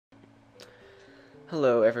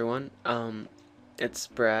Hello everyone, it's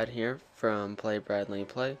Brad here from Play Bradley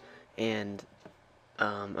Play, and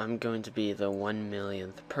I'm going to be the 1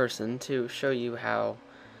 millionth person to show you how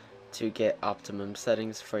to get optimum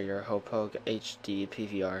settings for your Hauppauge HD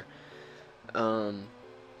PVR.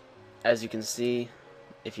 As you can see,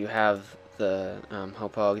 if you have the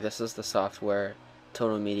Hauppauge, this is the software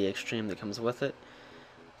Total Media Extreme that comes with it.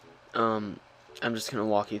 I'm just going to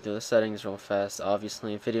walk you through the settings real fast.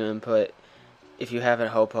 Obviously, video input. If you have a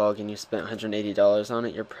Hauppauge and you spent $180 on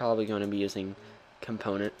it, you're probably going to be using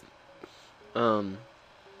component. Audio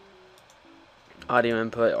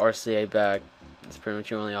input, RCA back, that's pretty much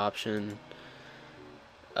your only option.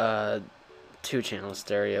 2-channel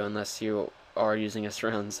stereo unless you are using a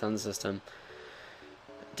surround sound system.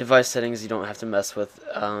 Device settings you don't have to mess with.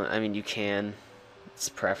 I mean, you can, it's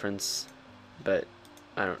preference, but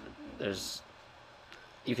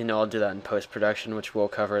you can all do that in post-production, which we'll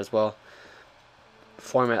cover as well.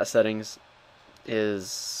 Format settings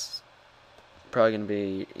is probably going to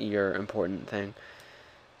be your important thing.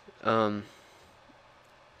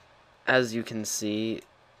 As you can see,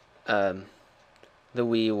 the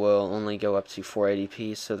Wii will only go up to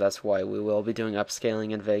 480p, so that's why we will be doing upscaling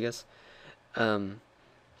in Vegas. So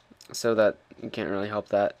that you can't really help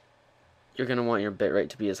that. You're going to want your bitrate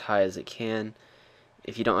to be as high as it can.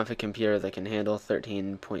 If you don't have a computer that can handle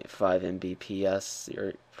 13.5 Mbps,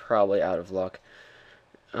 you're probably out of luck.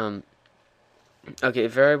 Okay,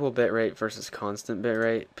 variable bitrate versus constant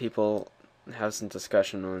bitrate. People have some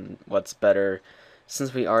discussion on what's better.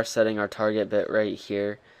 Since we are setting our target bitrate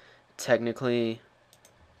here, technically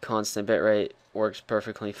constant bitrate works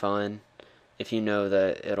perfectly fine if you know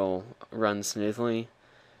that it'll run smoothly.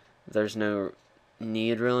 There's no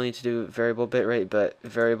need really to do variable bitrate, but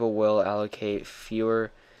variable will allocate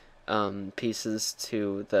fewer pieces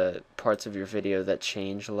to the parts of your video that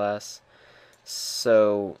change less.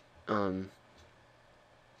 So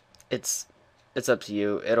it's up to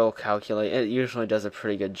you. It'll calculate. It usually does a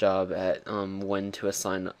pretty good job at when to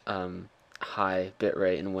assign high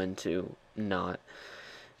bitrate and when to not.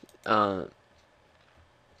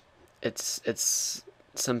 It's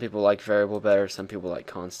some people like variable better, some people like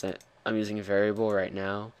constant. I'm using variable right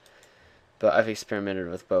now, but I've experimented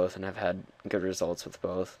with both and I've had good results with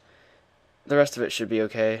both. The rest of it should be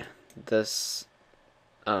okay. This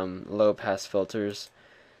low pass filters,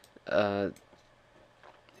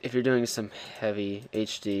 if you're doing some heavy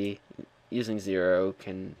HD, using 0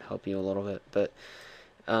 can help you a little bit, but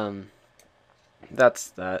that's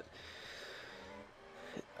that.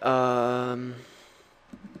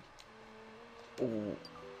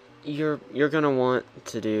 You're gonna want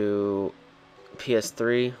to do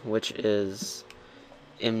PS3, which is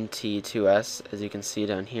MT2S, as you can see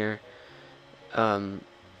down here.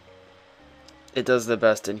 It does the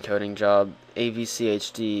best encoding job. AVC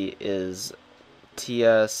HD is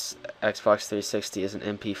TS, Xbox 360 is an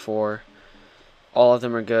MP4. All of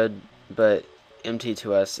them are good, but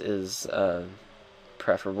MT2S is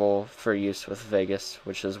preferable for use with Vegas,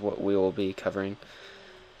 which is what we will be covering.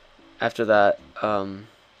 After that,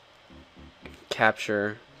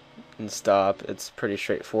 capture and stop, it's pretty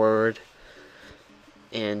straightforward,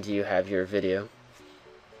 and you have your video.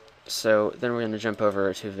 So then we're going to jump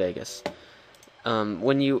over to Vegas.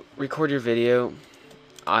 When you record your video,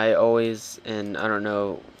 I always, and I don't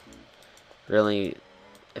know really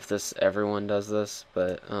if everyone does this,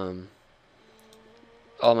 but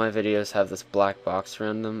all my videos have this black box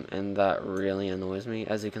around them, and that really annoys me.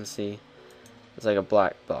 As you can see, it's like a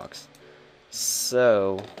black box.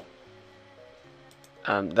 So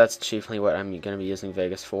that's chiefly what I'm going to be using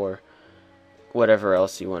Vegas for. Whatever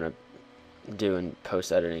else you want to do in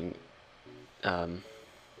post-editing,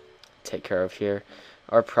 take care of here.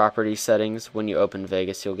 Our property settings, when you open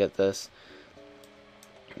Vegas, you'll get this.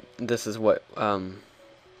 This is what the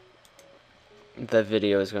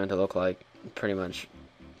video is going to look like, pretty much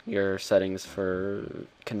your settings for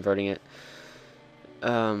converting it.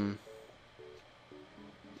 I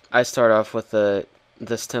start off with this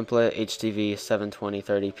template, HDV 720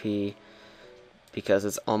 30p, because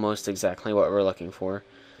it's almost exactly what we're looking for.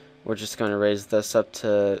 We're just going to raise this up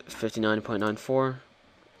to 59.94.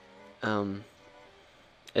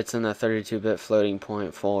 It's in the 32-bit floating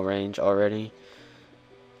point full range already.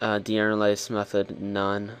 Deinterlace method,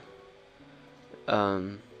 none.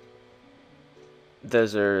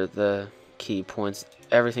 Those are the key points.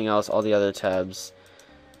 Everything else, all the other tabs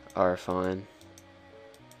are fine.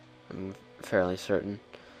 I'm fairly certain.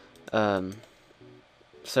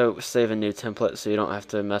 So save a new template so you don't have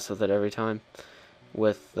to mess with it every time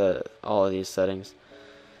with all of these settings.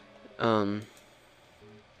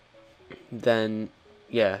 Then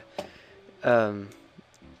yeah,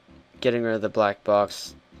 getting rid of the black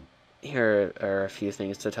box, here are a few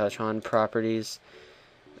things to touch on. Properties,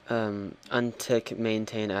 untick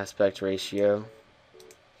maintain aspect ratio,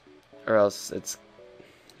 or else it's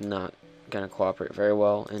not going to cooperate very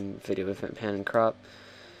well in video event pan and crop.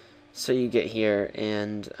 So you get here,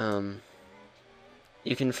 and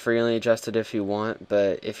you can freely adjust it if you want,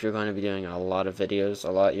 but if you're going to be doing a lot of videos,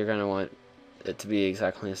 you're going to want it to be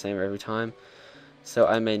exactly the same every time. So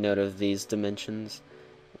I made note of these dimensions,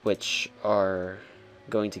 which are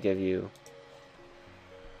going to give you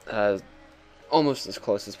almost as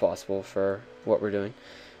close as possible for what we're doing.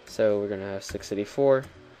 So we're going to have 684,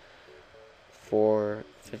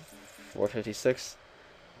 456,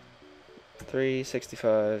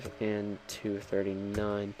 365, and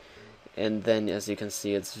 239. And then, as you can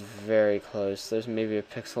see, it's very close. There's maybe a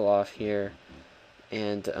pixel off here,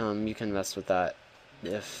 and you can mess with that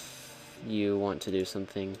if you want to do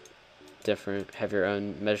something different, have your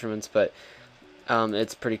own measurements. But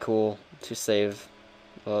it's pretty cool to save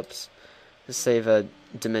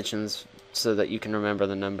dimensions so that you can remember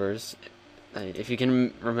the numbers. If you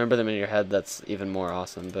can remember them in your head, that's even more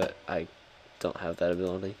awesome, but I don't have that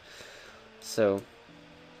ability. So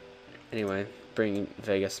anyway, bring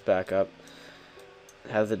Vegas back up,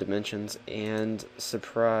 have the dimensions, and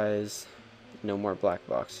surprise, no more black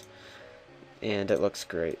box, and it looks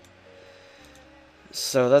great.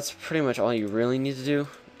 So that's pretty much all you really need to do.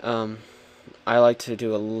 I like to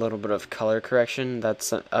do a little bit of color correction.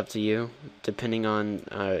 That's up to you, depending on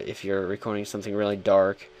if you're recording something really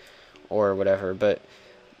dark or whatever, but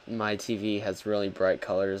my TV has really bright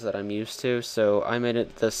colors that I'm used to, so I made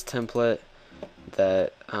it this template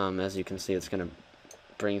that, as you can see, it's going to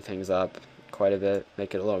bring things up quite a bit,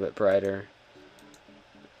 make it a little bit brighter,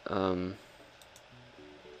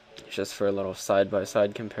 just for a little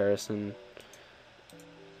side-by-side comparison.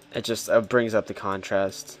 It just brings up the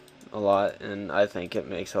contrast a lot, and I think it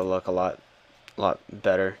makes it look a lot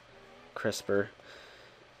better, crisper.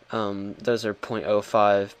 Those are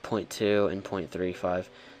 0.05, 0.2, and 0.35,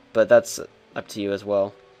 but that's up to you as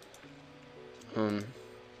well.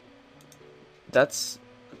 That's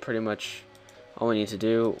pretty much all we need to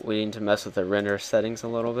do. We need to mess with the render settings a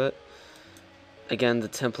little bit. Again, the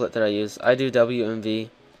template that I use, I do WMV.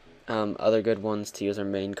 Other good ones to use are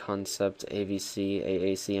Main Concept, AVC,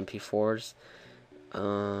 AAC, MP4s.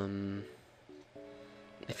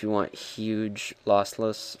 If you want huge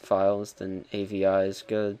lossless files, then AVI is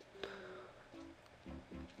good.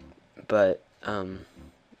 But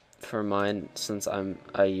for mine, since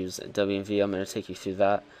I use WMV, I'm going to take you through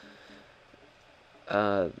that.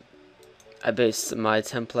 I based my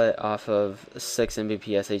template off of 6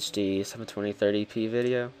 Mbps HD 720/30p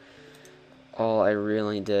video. All I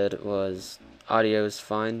really did was audio is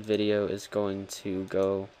fine, video is going to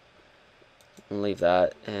go and leave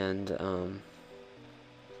that, and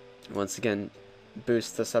once again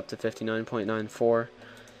boost this up to 59.94,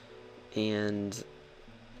 and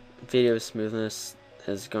video smoothness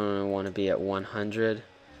is going to want to be at 100.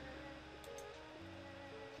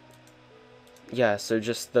 Yeah, so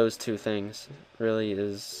just those two things really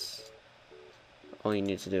is all you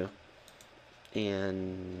need to do.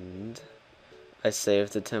 And I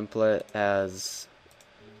saved the template as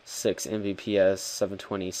 6 Mbps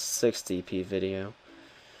 720/60p video,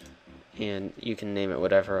 and you can name it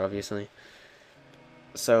whatever, obviously.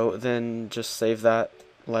 So then just save that,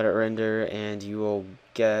 let it render, and you will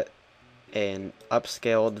get an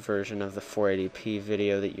upscaled version of the 480p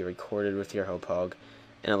video that you recorded with your Hauppauge,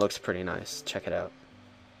 and it looks pretty nice. Check it out.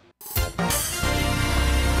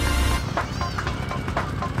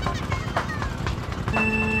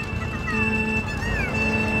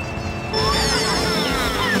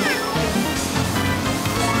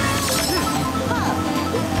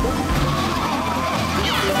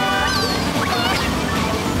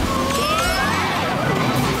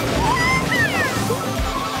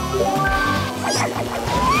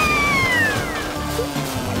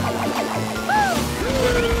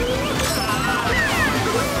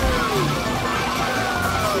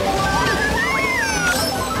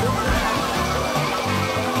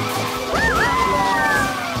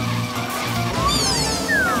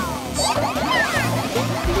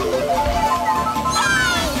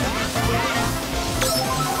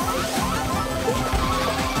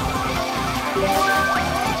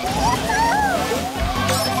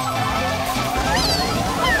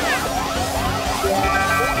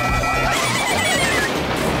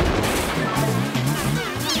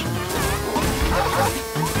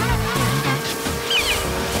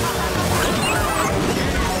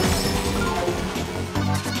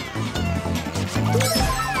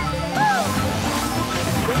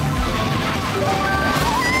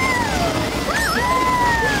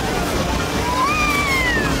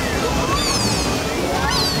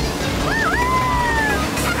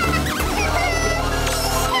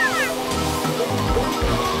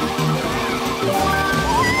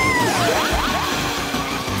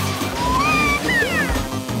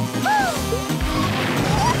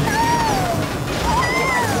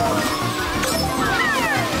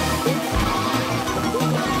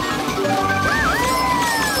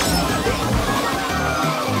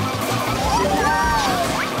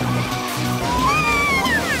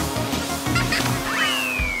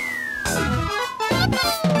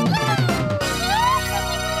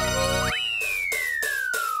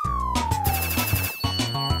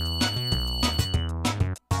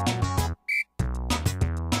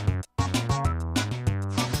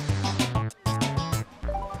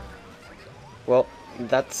 Well,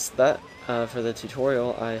 that's that for the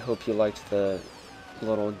tutorial. I hope you liked the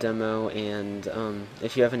little demo, and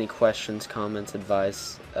if you have any questions, comments,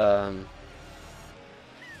 advice,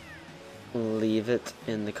 leave it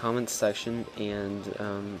in the comments section,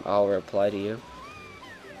 and I'll reply to you.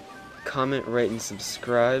 Comment, rate, and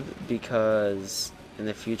subscribe, because in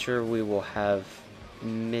the future we will have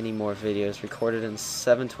many more videos recorded in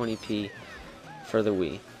 720p for the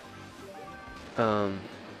Wii.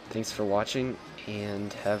 Thanks for watching,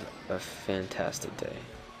 and have a fantastic day.